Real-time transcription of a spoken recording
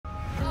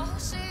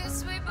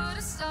sweet but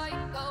a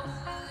psycho,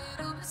 a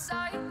little bit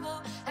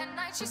psycho. At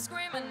night she's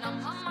screaming,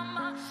 I'm on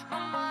my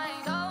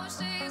mind. Oh,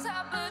 she's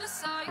hot but a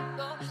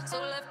psycho, so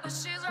left but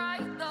she's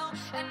right though.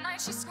 At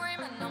night she's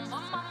screaming, I'm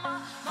on my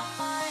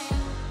mind.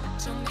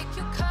 She'll make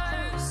you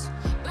curse,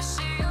 but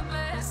she a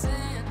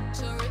blessing.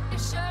 She'll rip your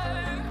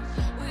shirt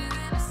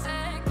within a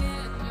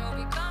second. You'll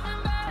be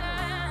coming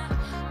back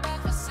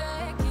for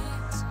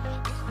seconds.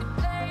 If you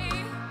play,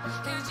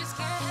 you just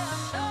can't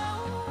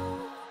help.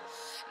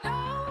 No,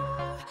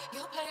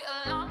 you'll play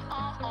along.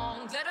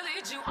 Let her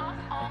lead you on.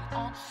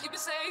 You be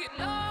saying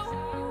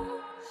no,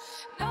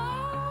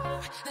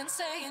 then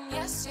saying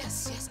yes,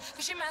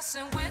 cause she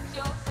messing with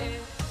your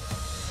head.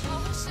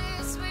 Oh,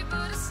 she's sweet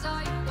but a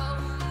psycho,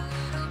 a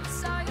little bit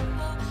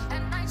psycho.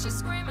 At night she's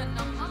screaming,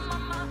 I'm on my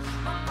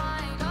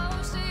mind.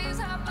 Oh, she's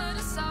hot but a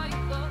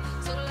psycho,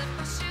 so left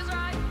but she's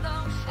right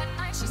though. At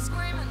night she's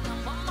screaming,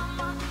 I'm on my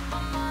mind.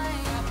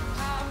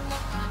 How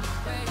I'm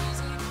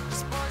crazy,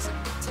 this boy's a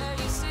bit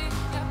tasty.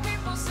 Yeah,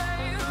 people say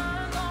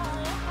I'm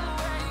gonna walk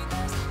away,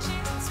 'cause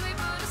she's sweet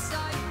but a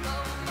psycho,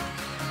 a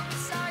little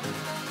bit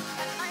psycho.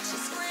 At night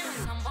she's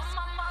screaming, I'm on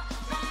my mind.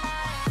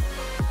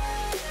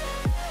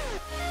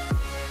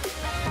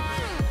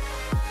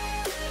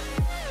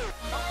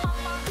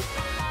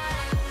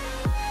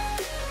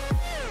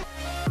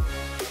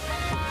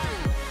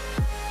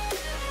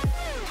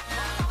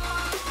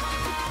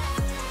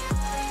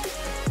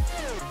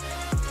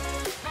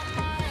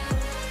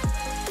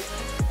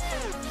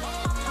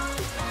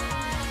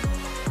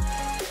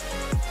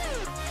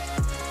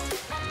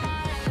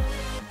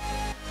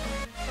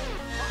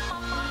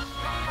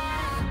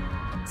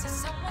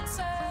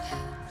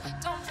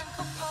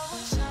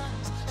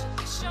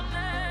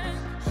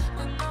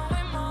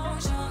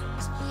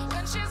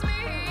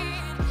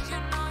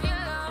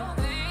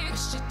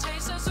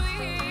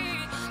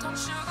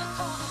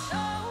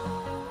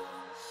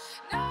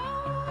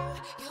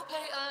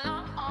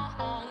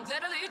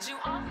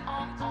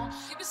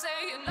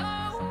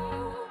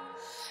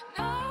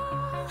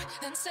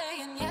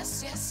 Saying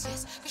yes,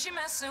 cause she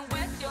messing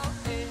with your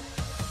head.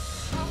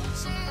 Oh,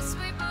 she's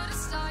sweet but a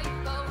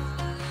psycho,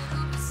 a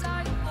little bit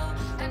psycho.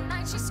 At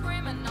night she's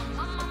screaming, I'm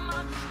on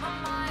my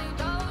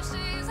mind. Oh,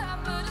 she's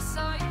hot but a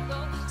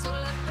psycho, so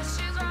left but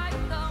she's right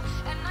though.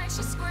 At night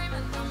she's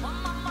screaming, I'm on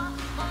my mind.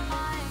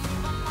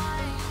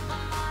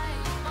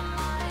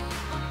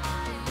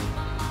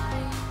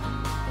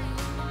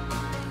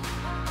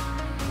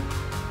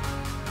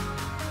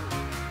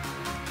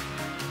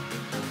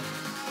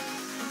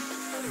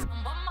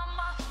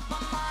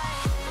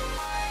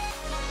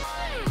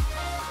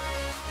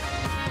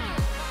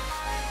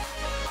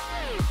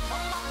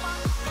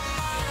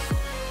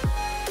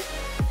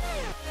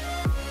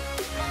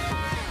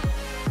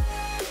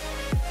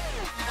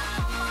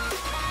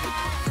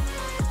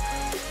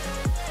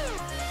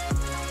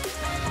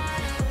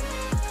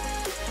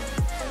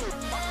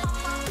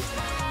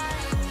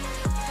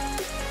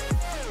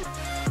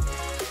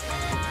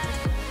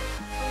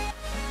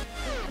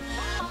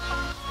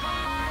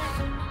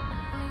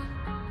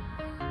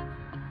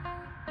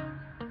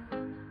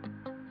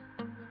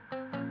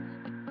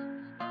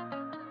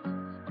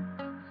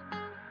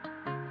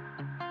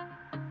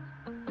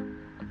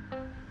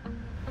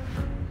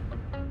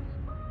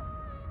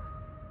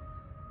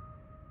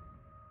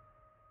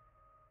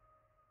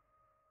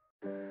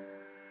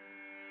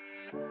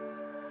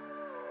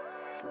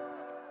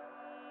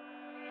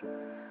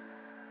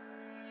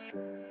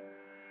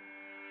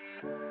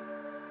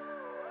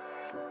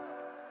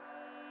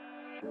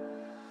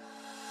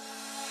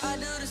 I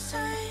do the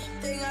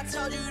same thing I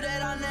told you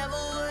that I never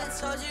would. I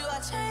told you I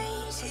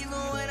changed, even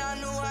when I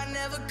knew I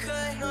never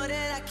could. Know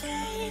that I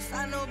can't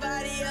find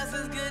nobody else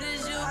as good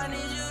as you. I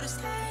need you to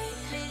stay,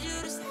 need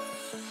you to stay.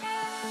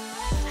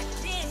 I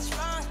get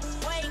drunk,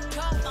 wake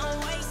up, I'm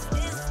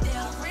wasted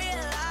still.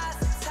 Realize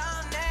the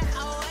time that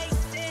I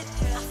wasted.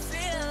 I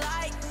feel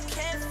like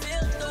can't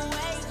feel the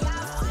way I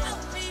feel.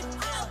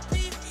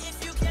 Beep, if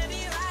you can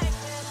be right.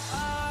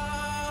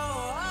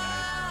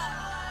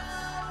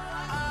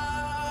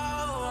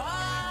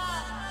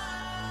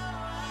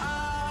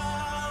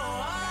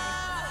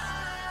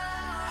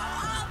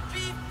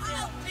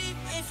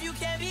 If you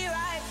can't be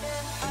right,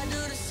 I do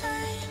the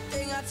same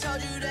thing I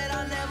told you that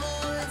I never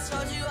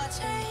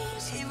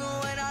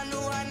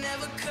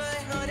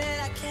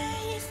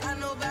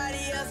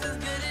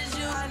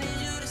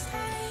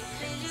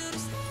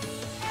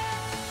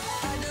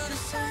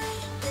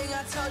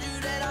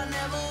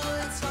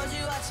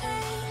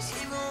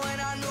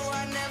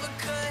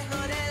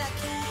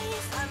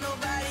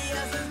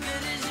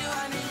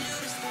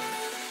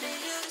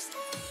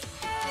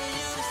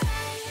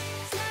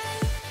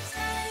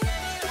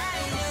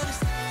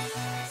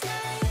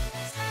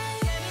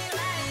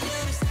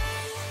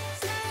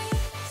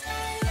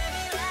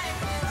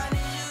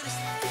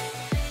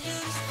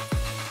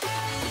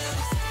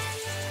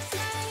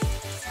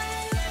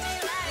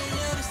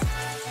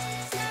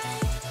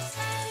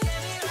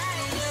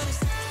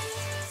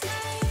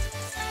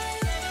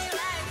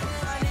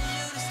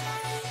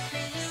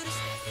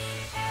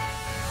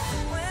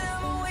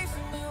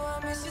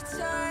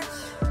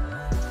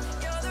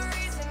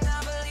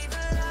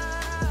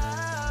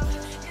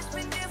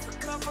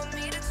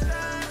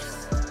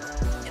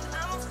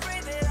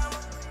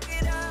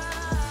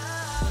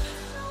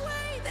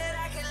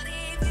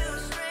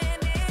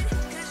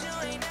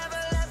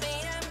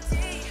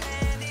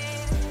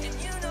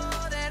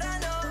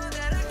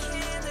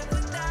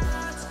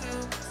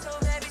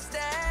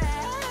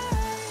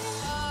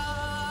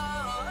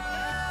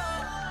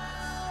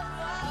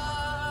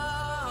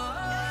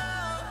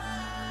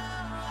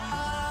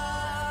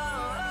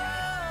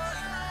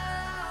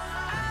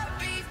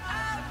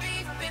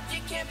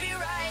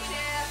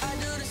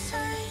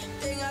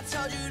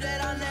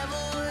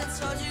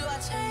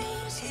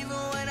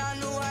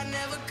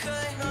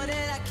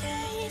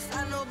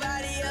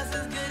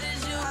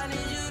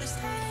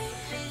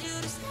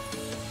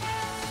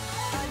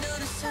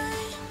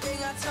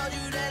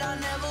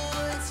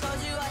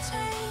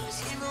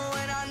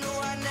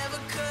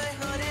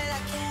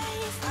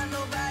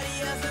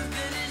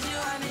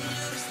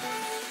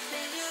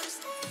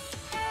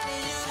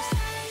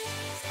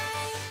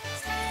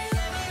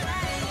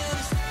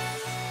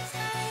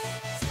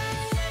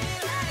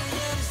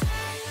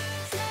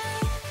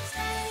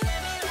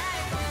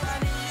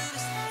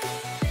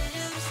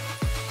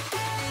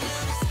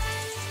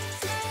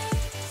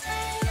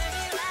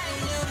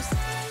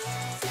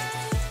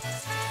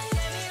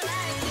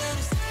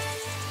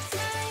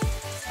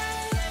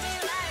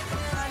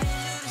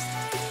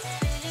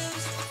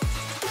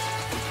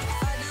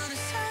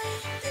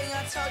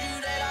told you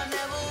that I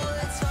never would.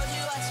 I told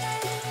you I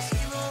changed,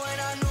 even when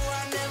I knew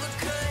I never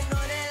could.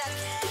 Know that I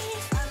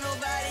can't find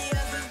nobody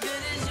else as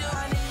good as you.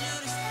 I need you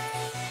to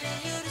stay,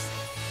 need you to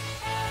stay.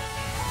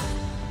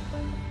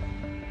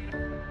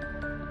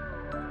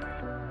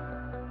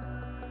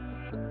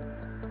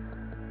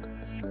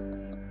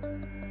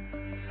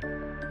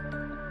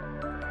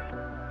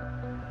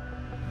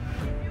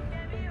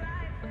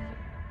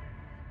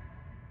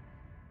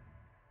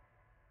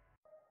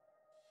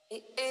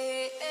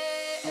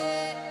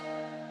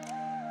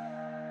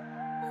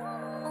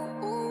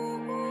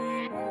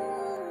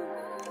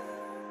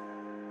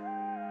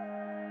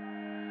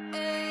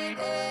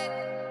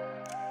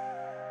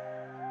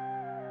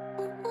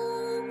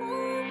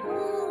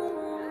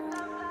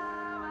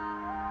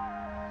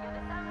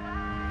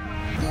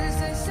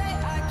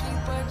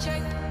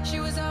 She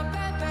was a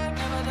bad, bad,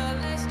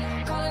 nevertheless.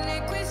 Calling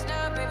it quits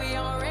now, baby,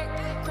 I'm a wreck.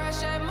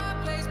 Crash at my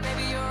place,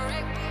 baby, you're a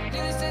wreck.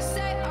 Needless to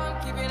say, I'm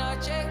keeping her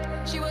check.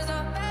 She was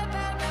a bad,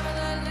 bad,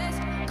 nevertheless.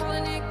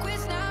 Calling it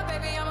quits now,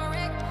 baby, I'm a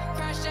wreck.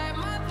 Crash at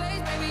my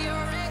place, baby, you're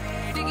a wreck.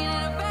 Digging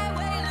in a bad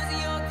way,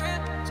 losing your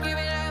grip.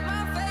 Screaming at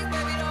my face,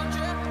 baby, don't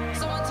trip.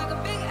 Someone took a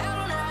big L,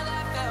 don't know how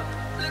that felt.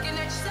 Looking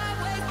at you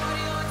sideways,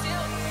 body on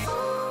tilt.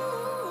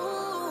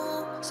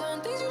 Ooh, certain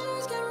things you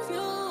just can't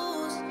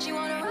refuse. She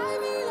wanna ride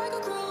me like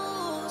a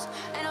cruise,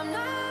 and I'm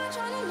not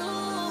trying to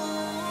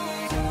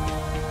lose.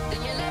 Then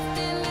you're left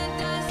in the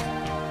dust,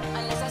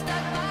 unless I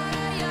stuck by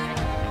ya.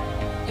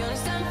 You're the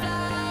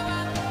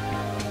sunflower,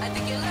 I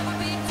think you'll never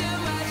be too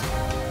much.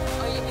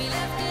 Or you'll be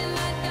left in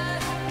the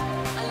dust,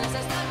 unless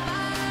I stuck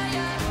by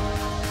ya.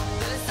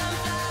 You're the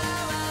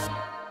sunflower,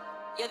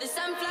 you're the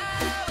sunflower.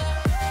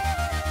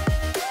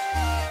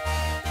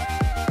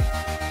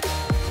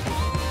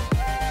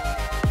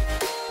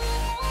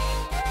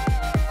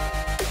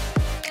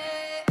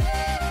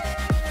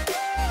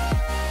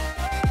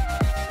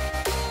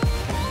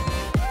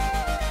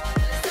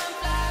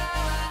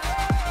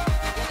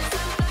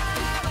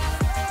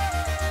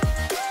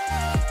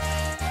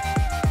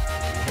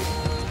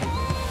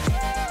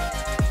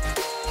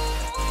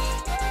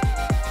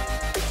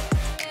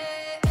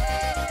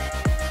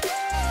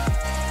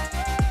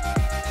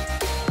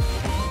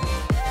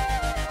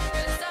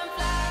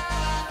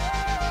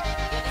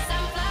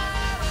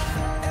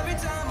 Every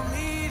time I'm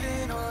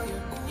leaving on you,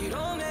 you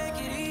don't make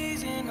it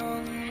easy, no.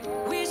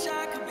 Wish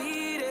I could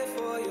be there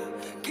for you.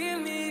 Give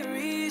me a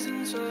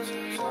reason to.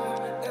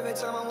 Every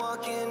time I'm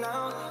walking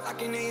out, I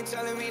can hear you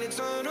telling me to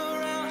turn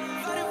around.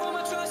 Fighting for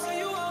my trust, so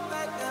you won't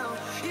back down.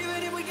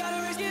 Even if we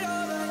gotta risk it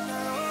all right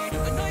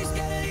now. I know you're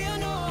scared of the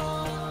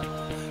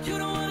unknown. You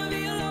don't wanna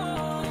be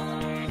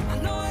alone. I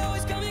know I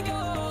always come and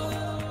go,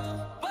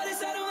 but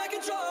it's out of my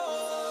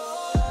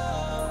control.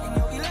 And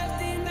you'll be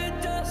left in the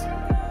dust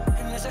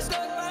unless I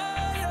stuck by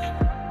you.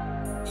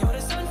 You're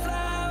the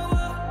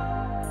sunflower,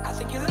 I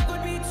think your love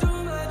would be too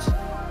much.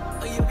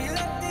 Or you'll be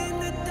left in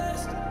the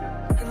dust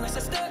unless I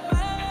stuck by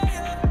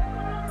you.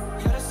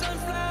 You're the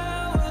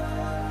sunflower,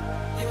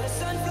 you're the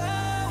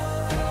sunflower.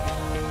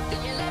 Then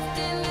you're left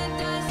in the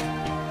dust,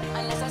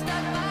 unless I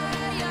stuck by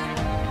ya.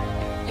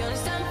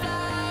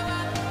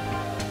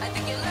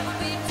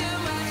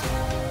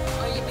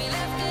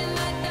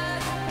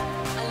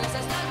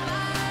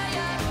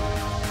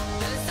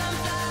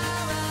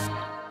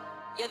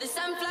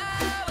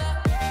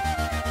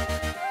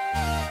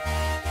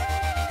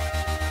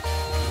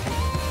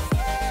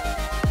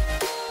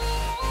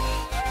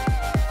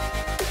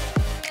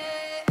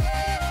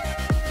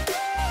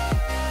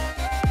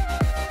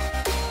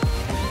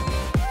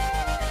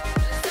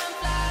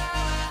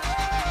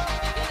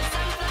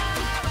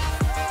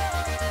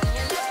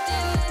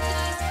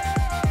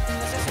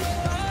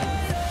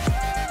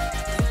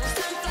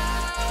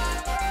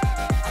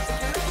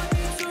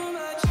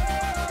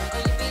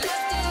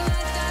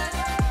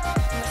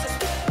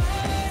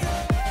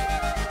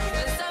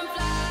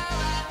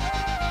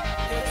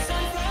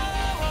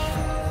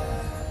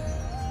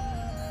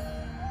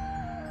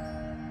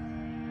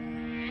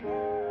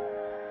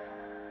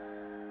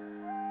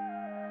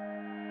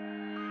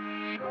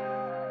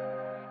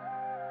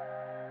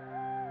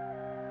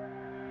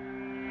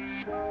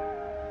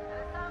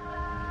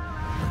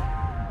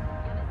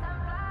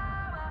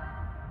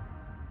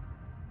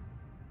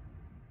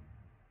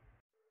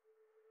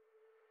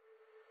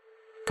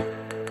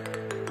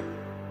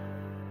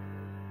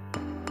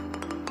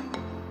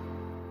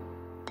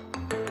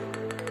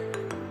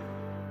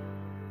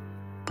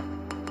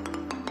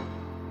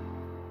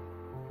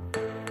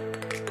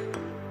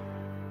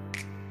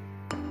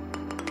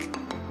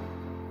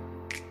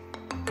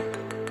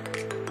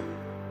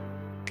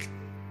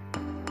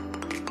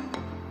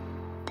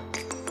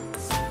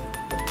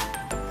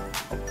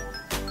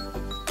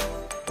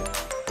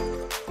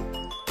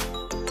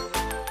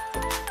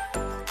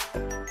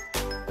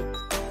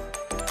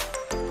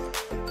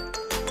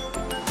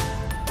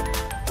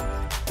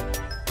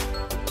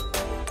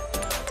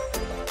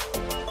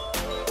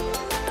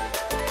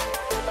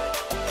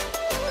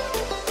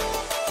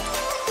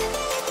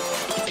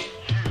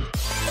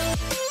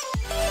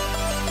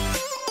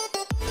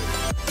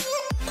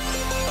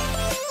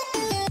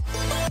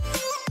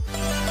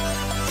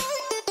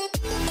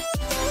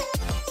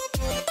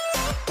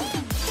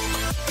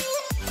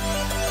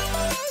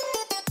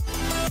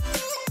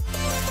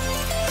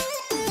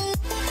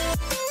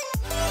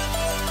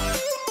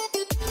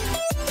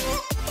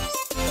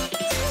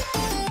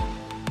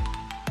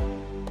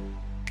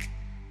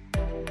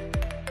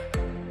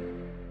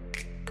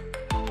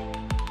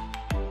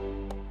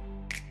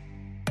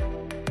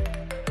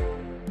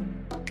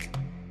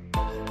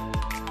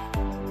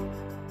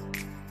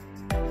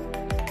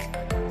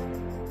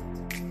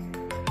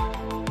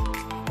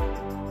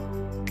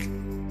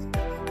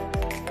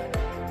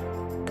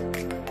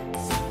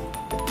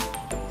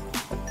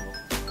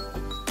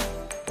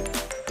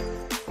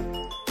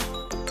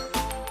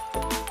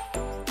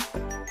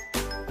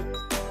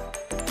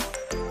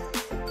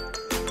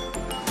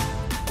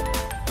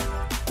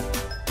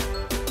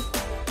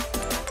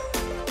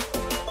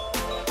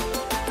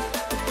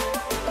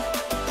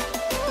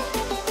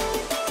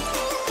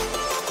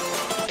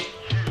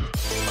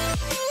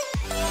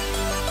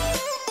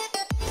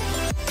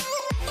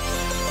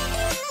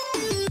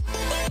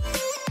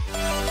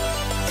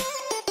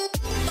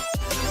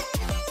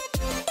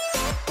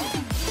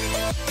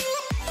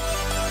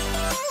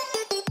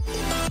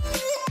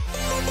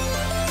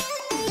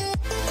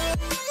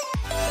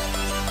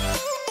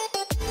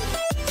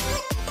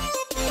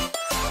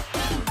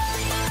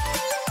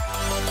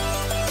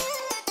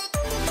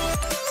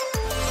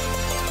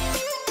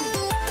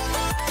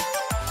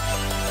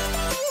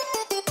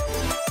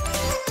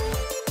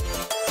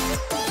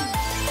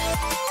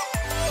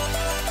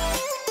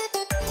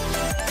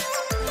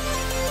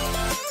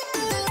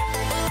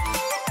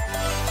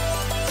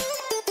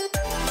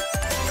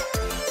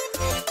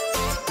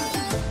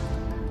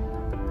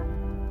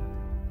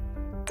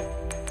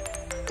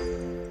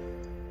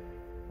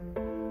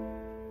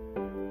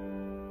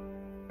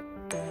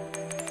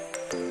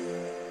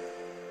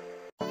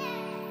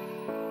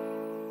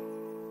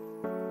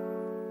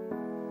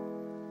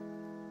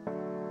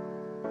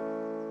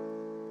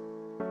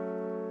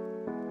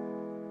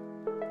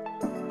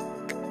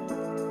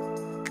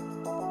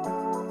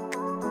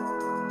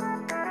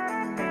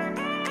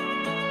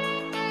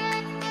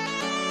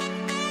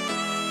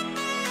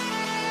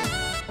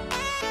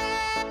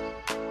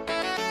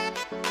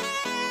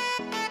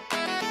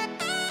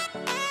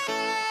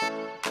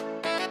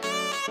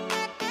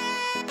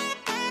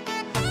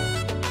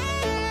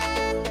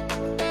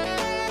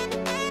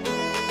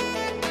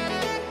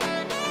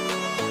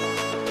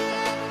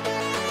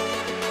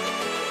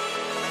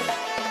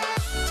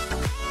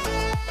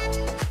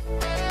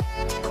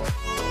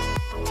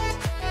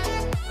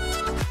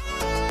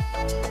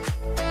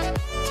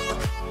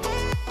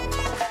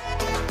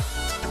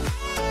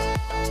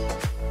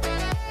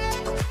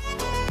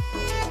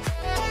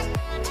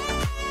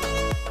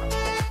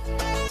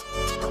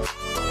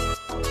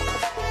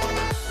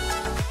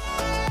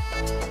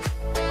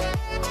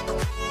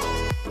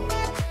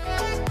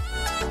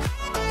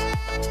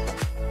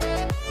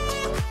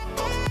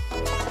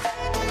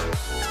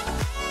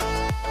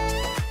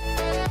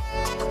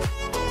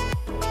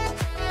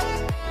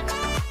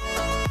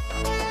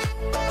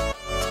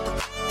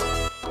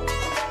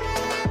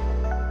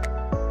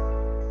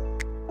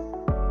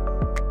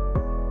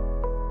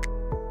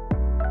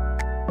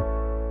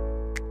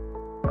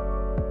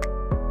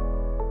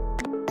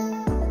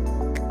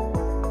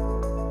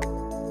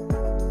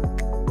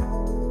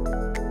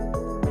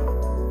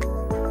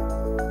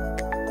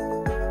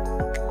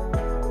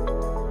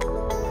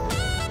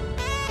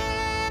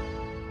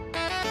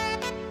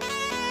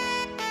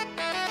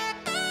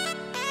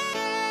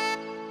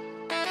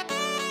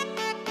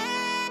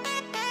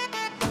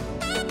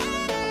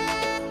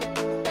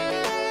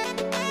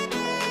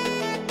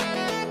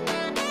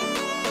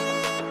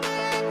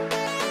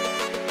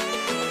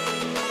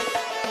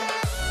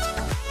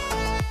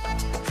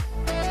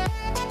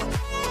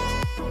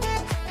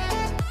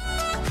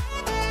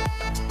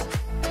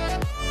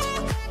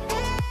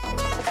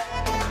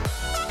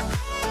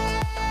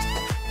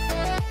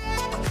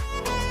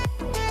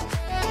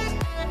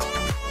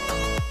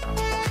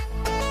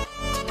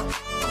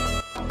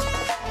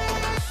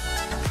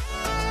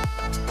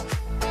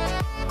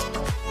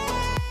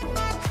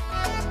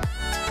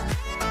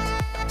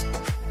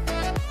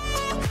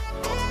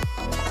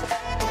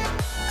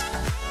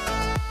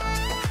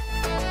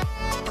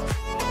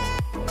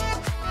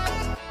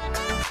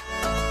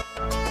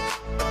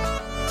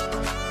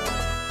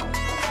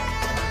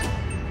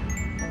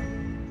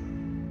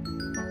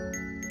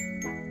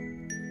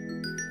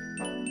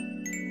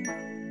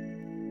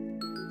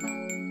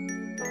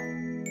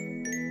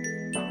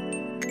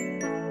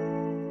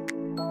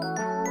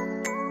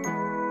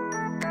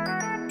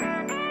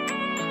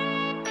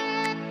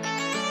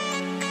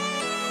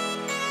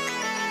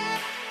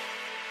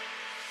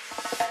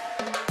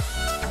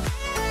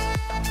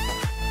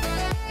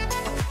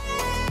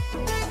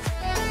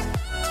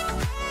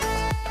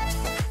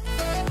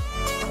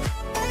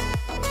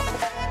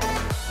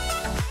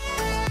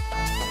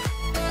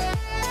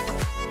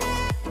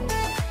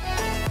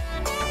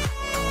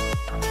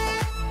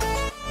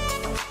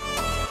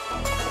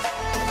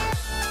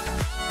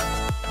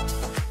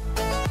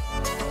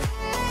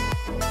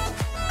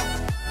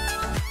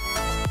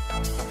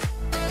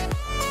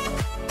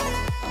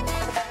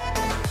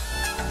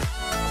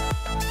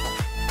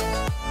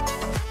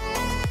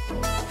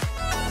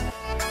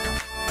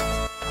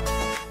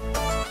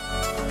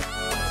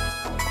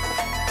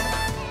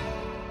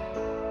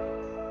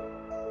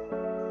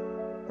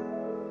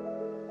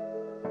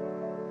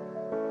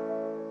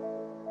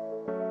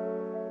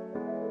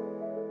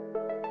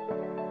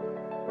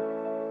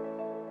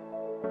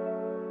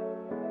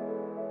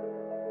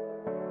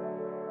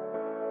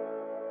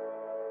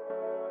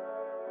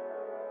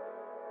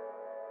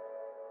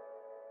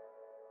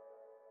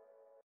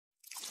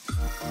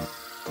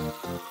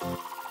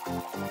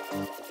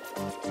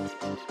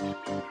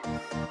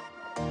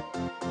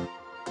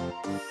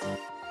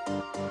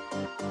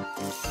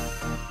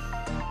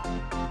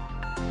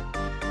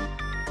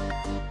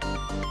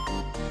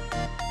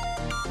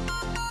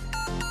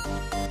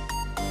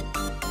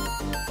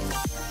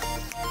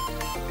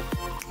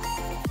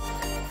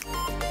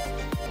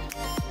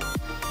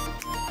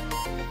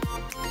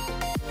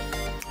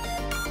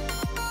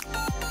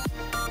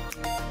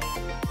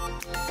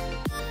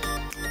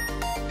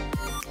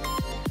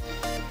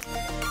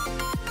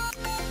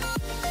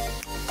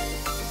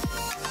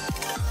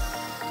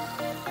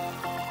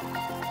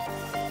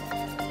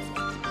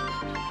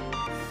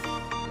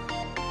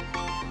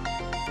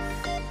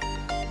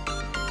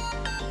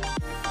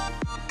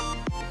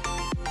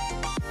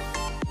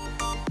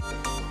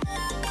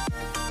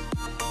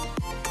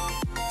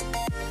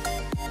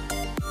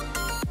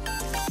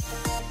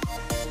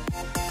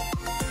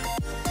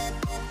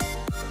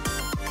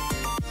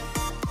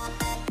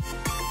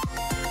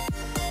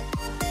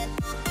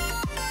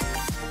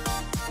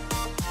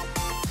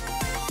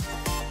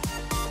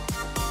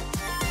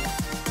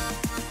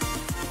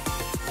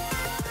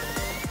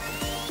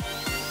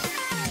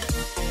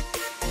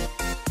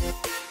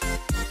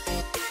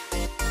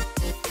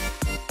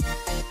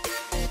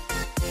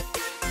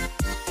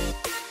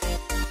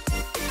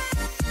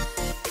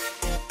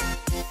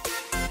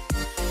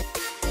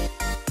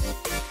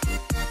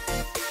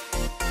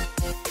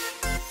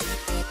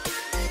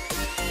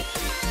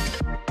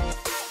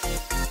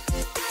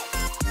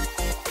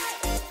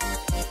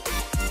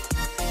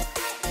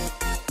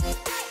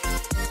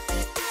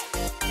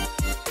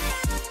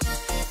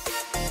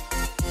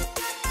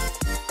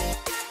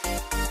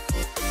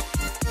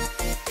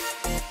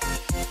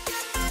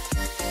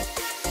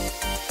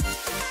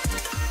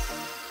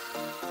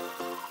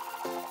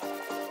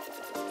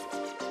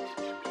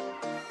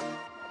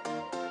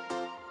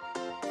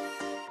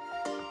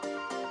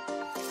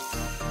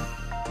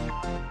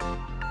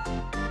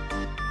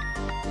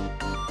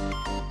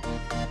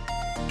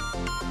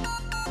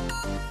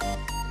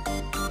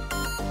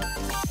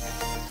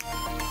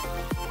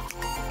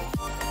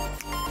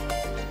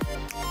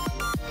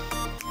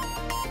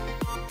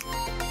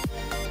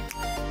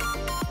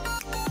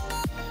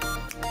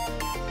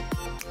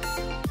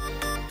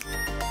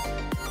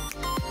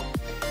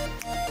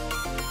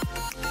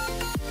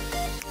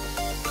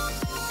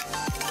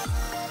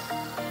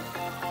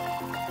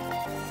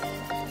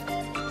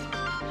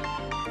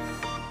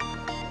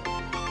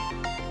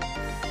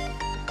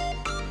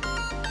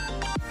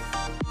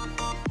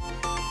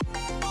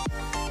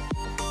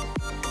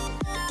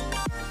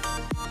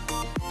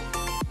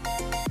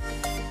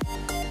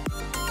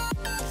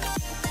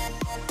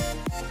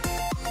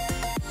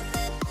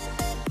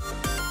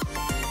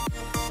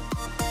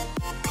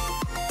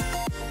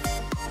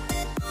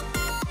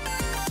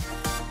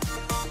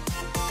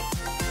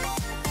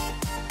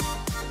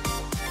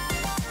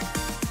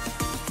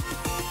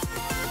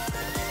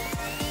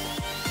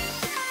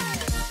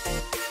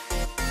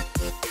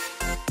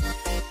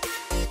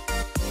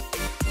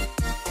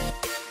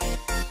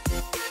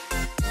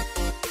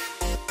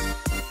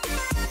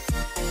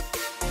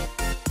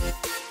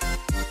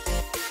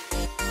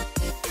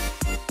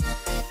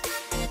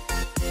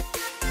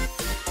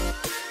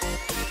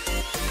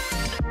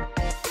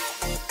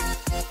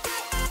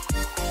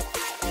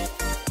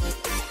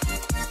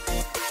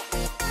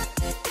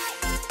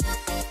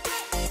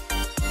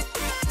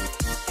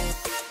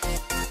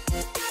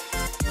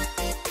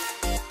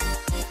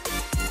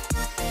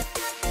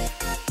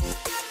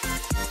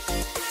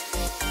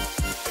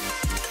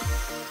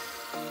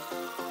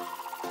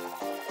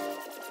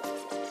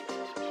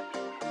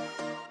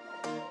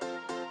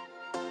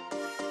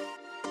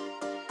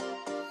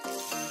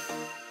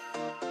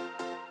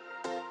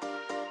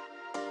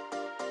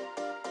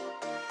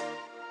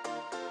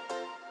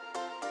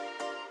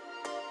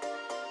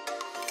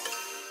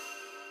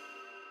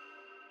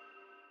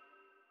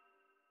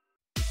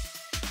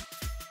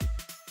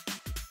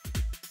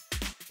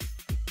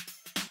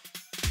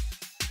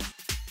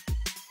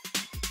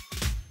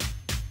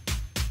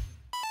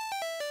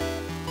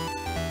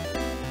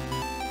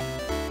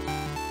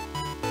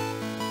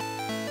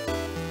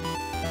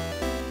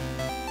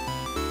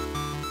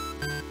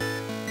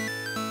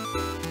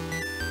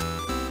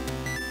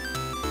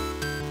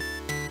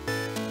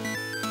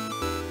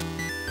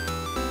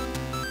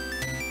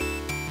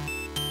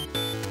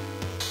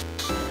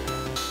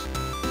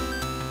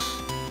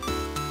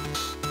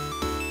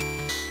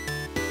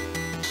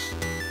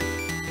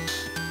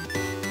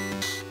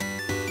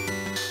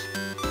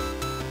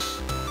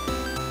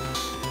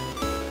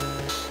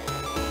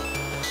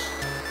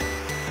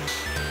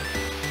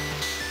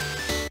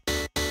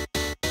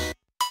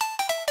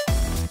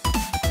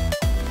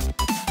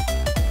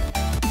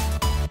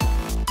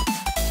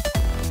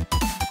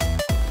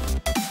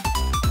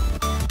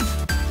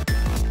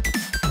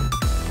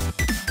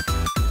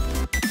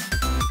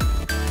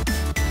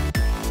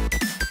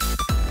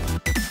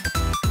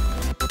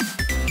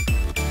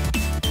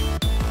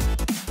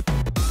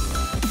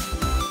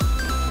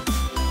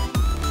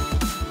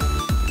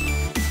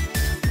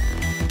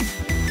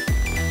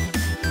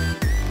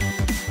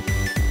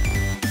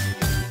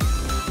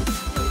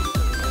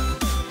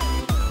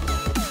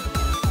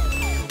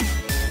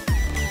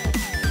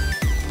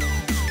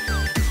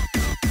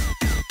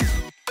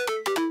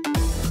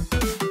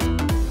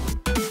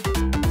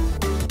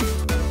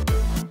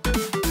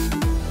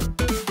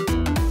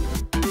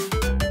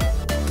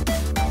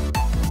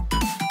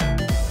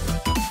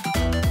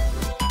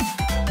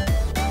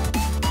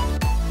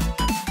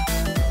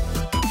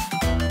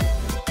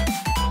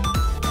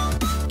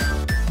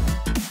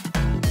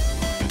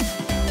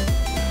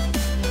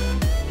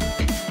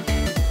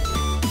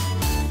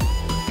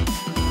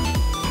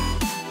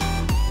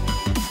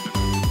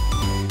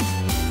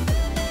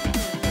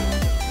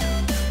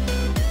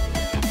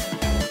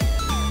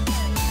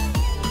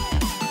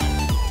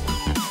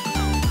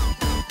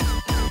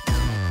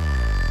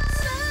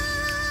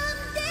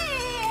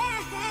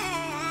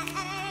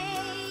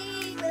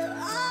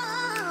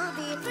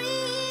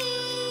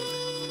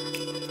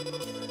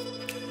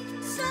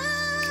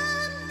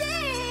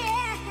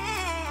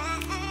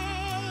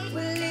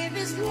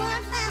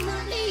 my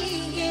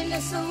family in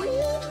a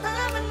sweet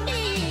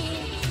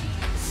harmony.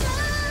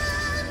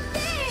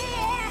 Someday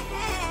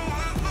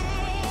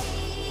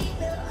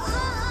we'll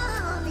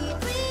all be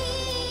free.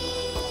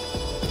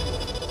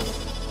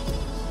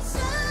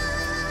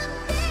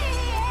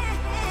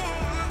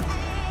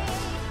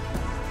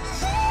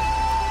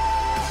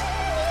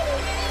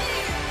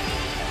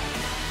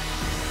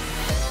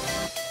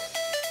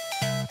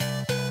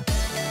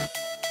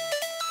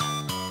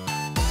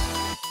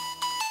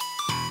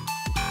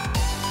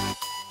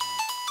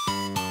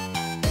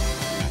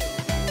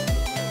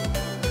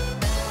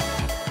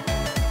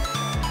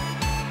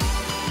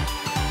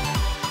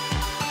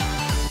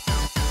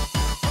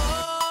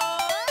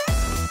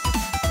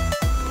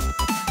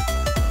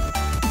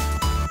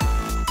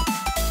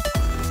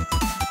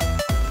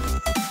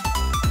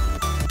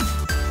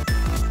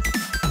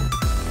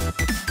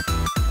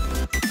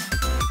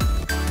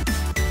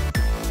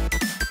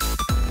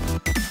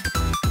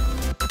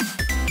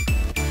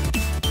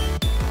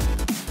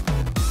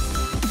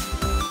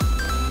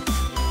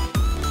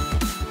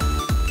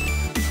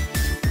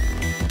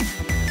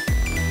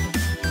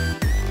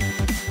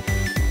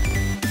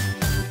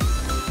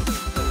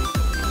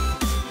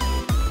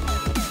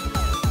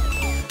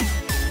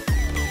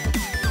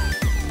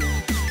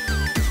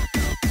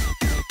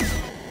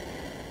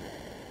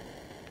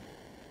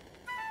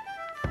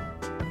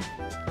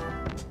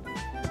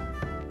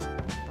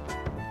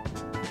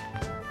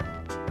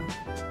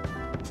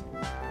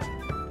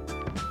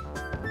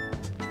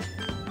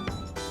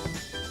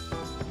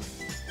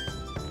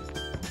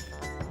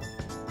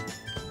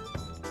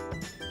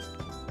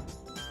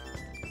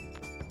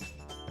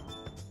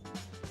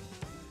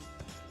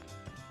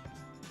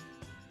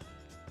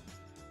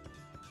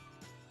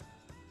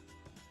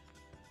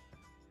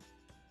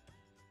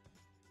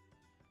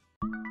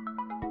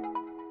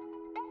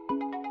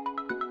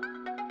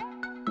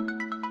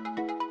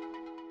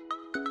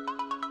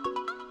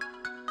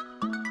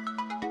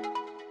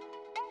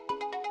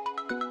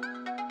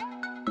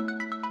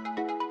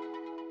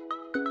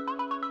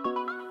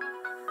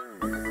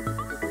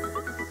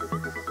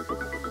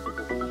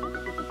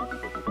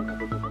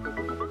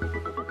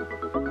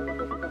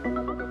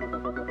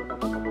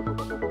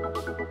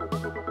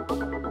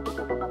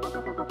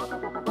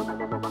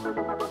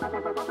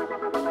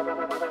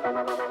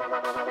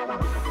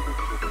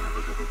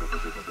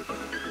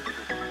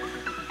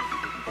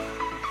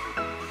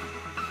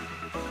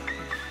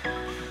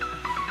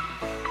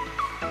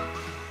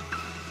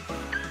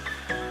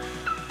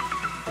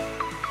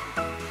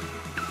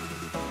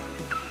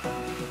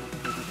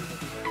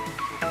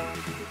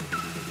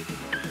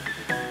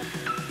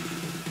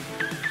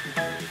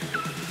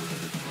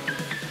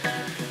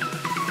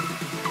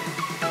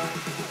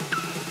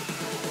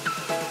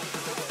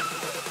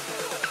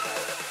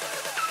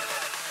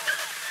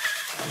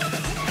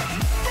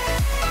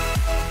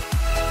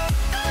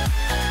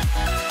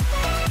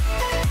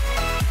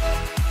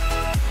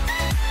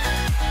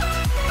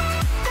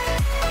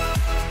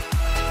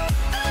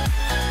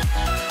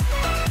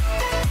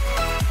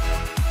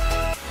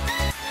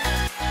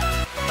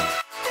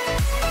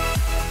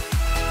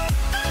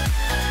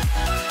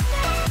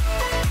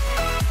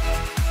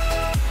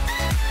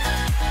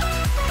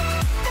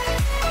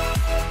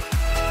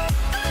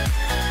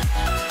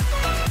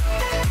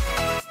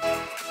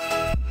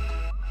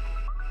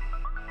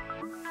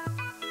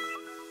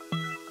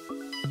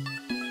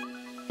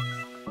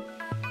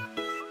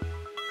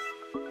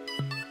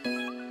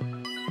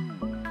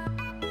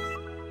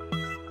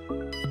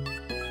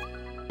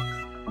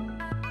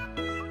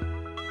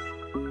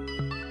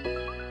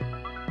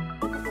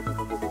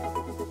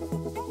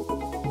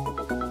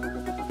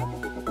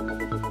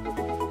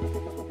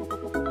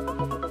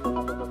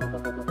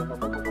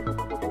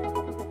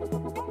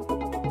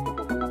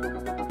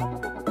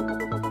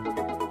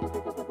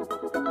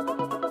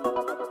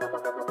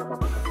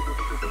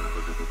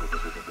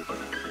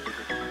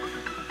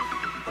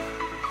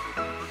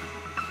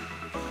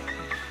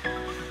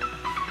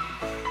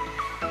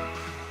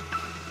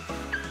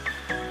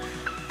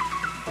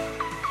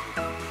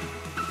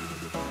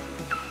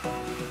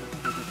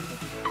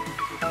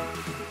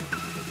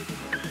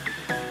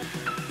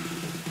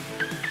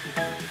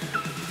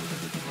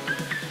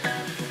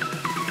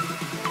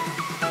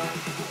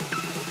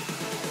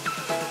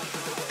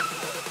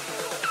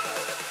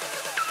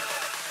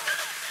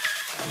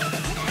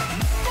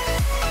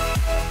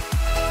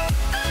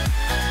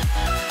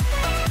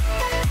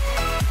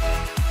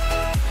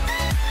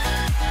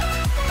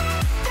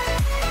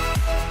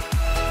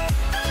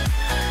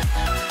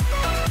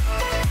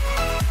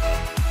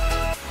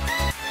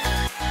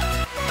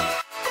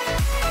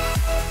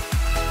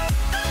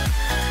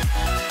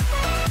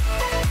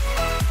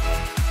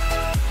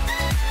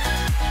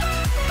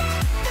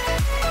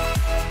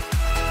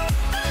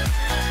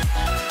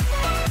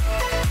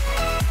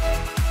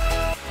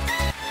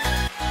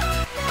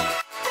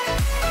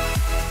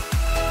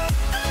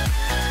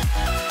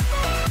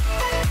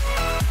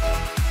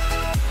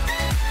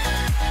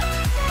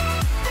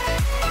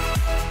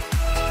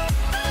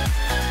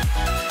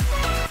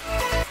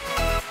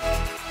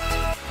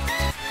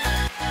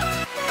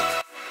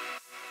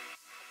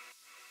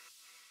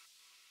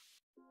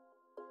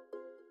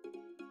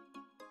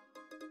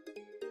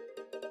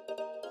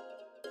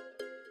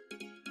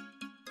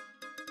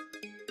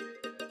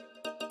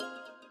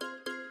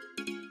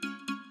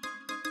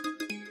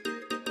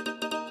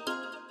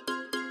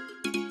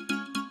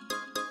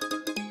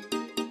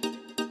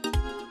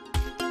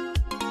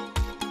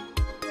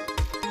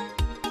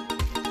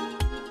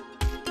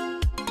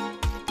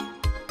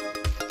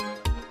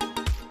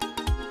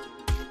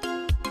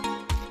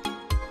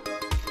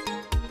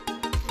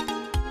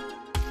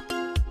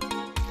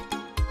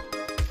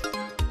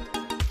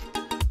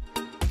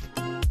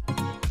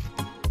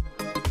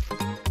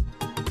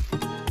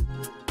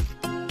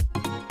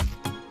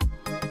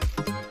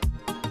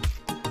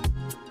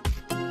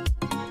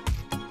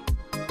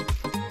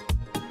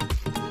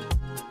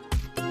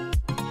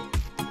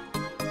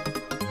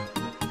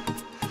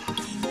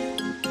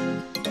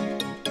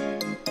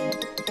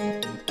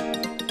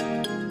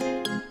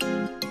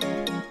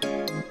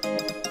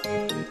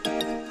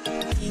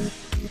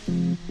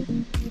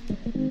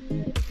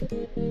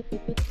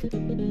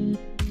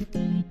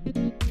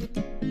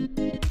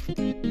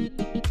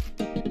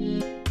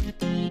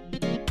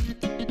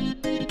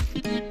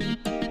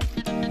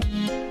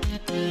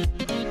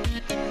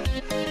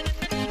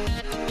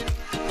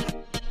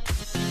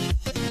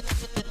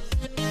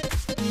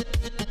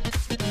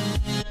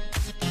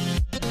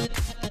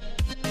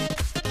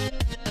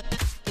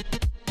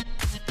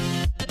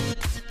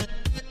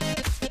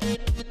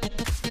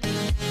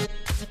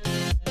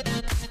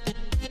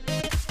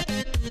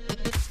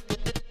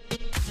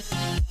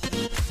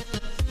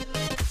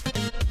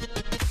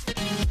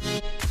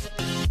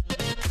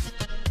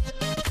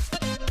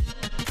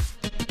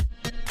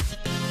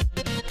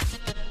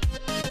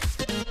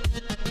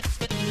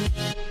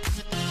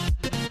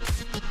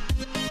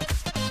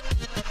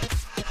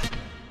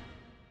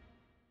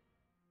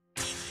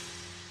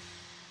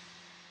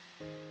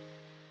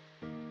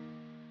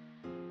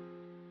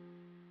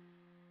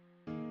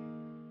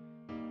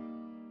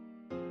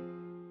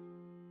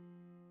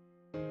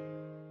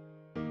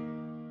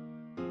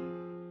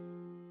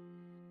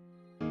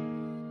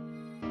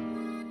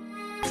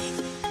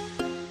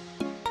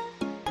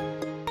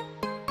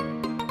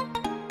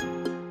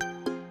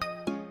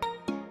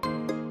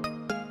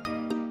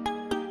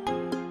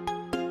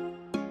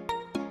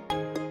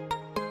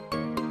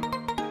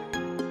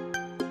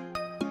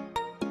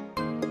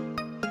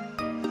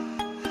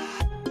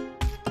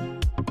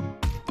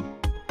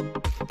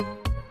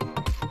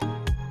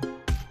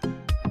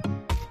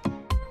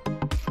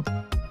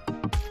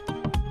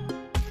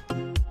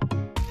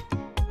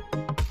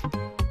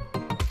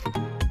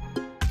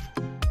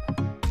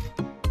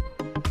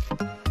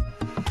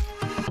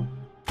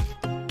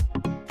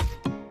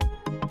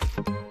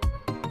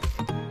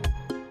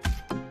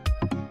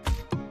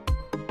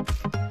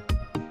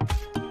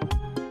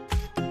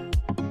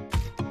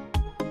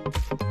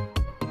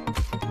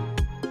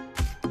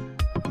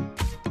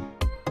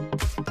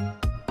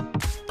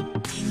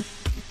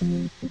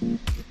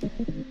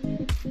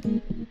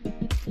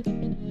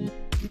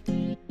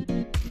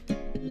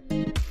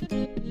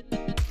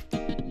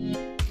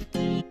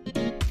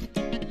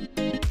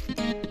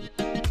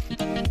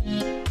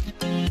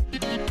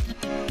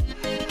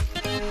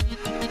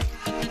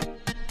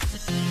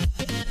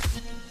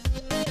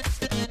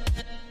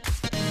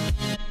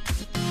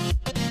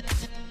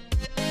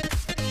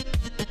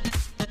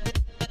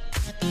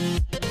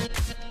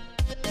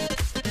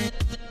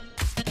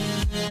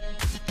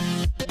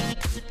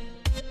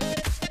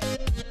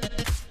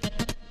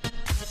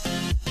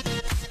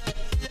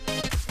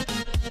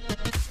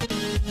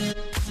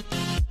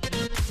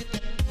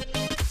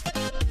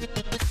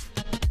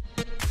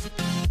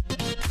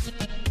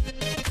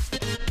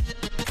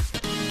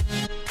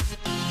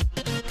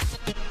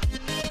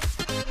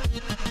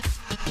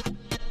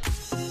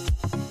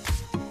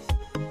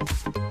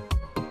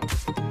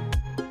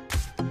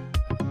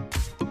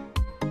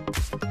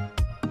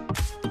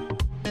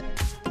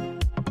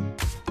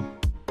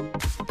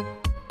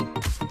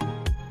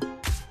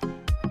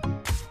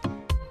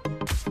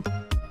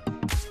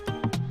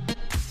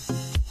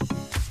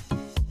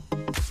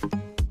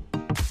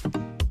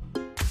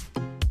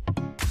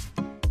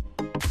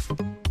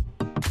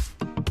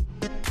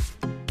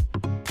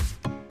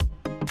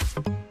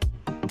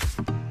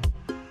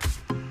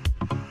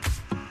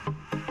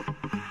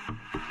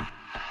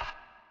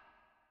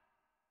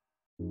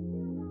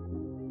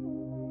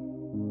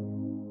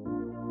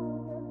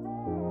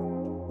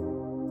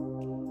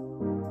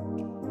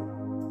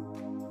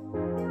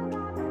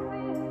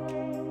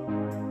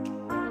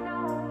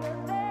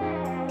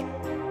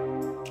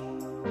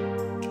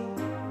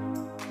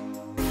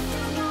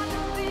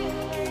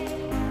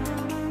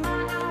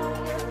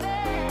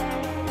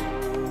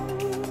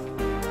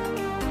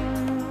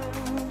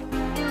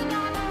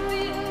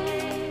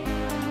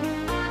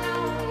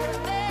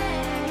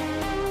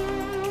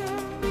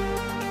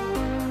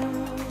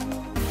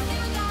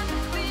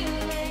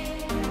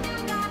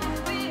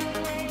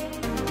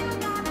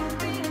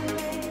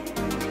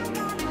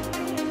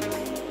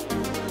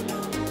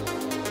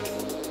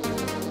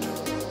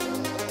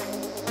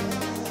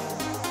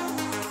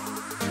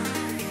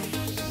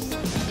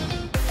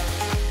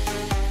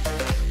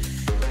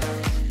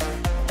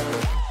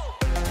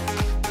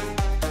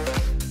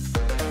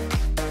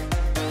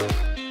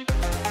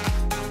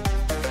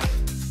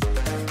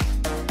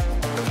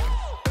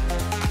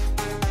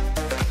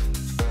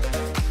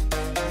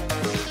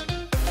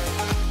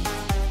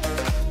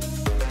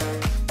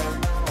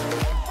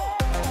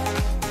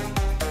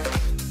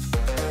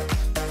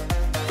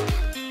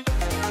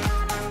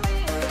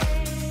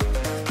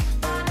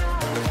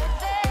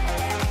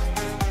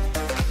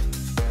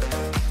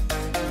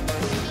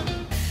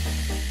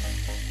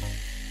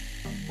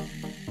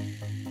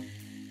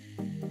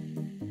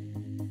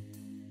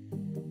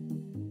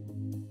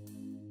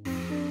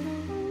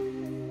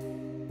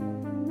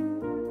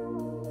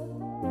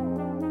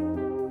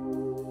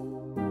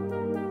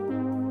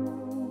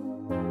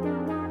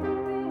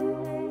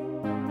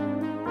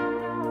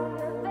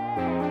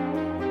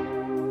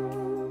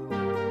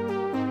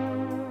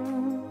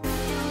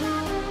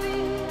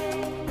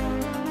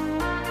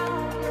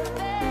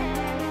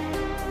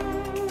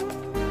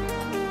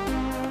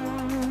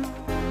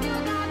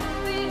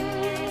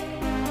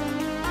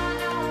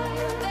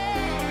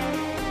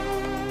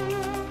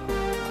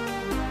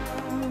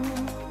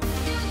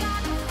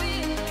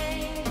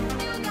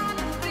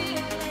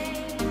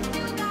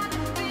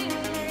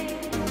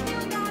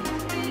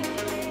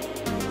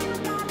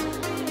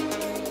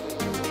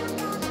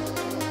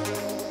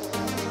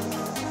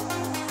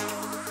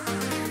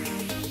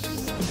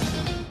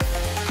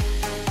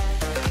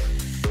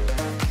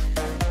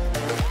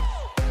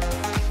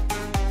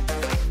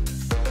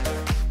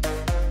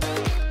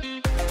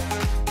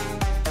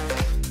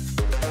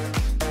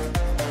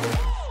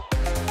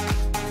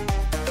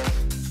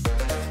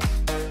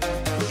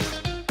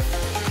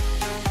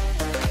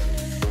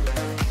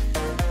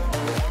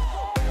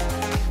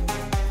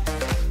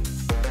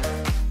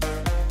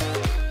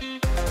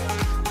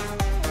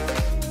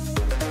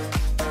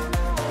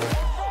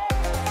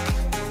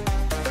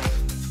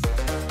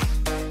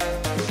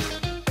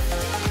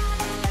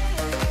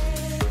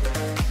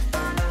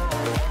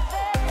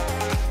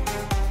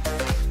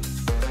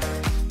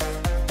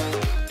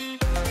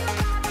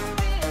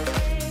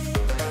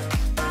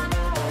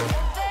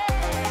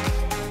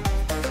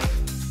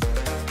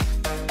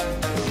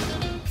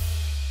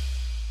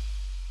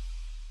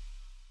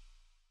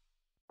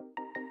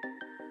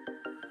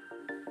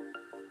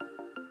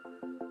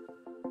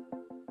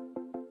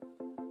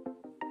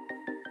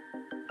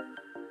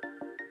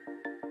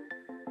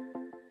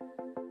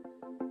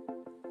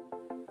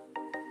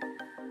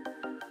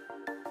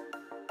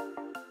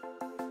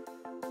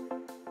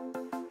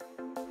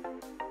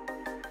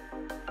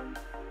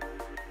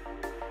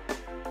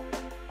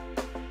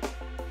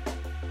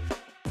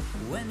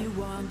 when you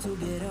want to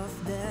get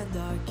off the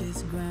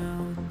darkest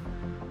ground,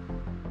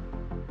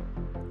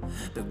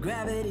 but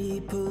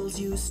gravity pulls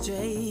you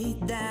straight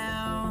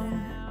down.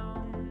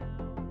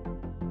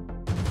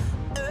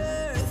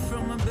 Earth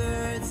from a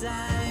bird's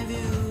eye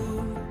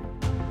view.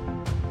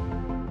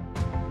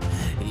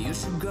 You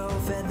should grow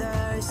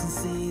feathers and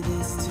see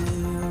this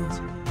too.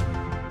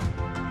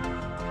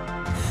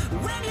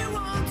 When you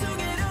want to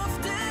get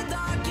off the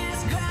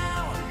darkest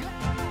ground,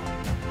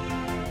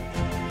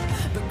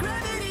 but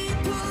gravity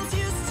pulls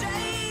you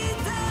straight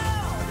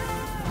down.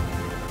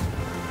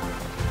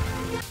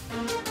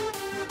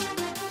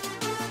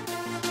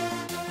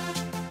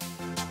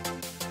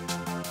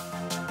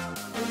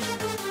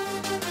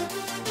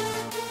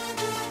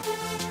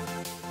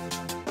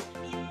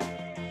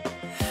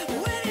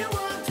 When you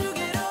want to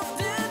get off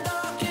the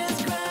darkest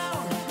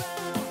ground,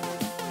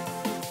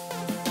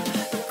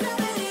 but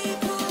gravity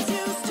pulls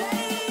you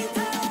straight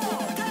down.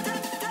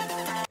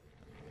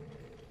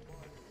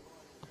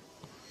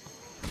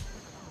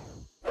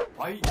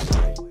 は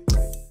い。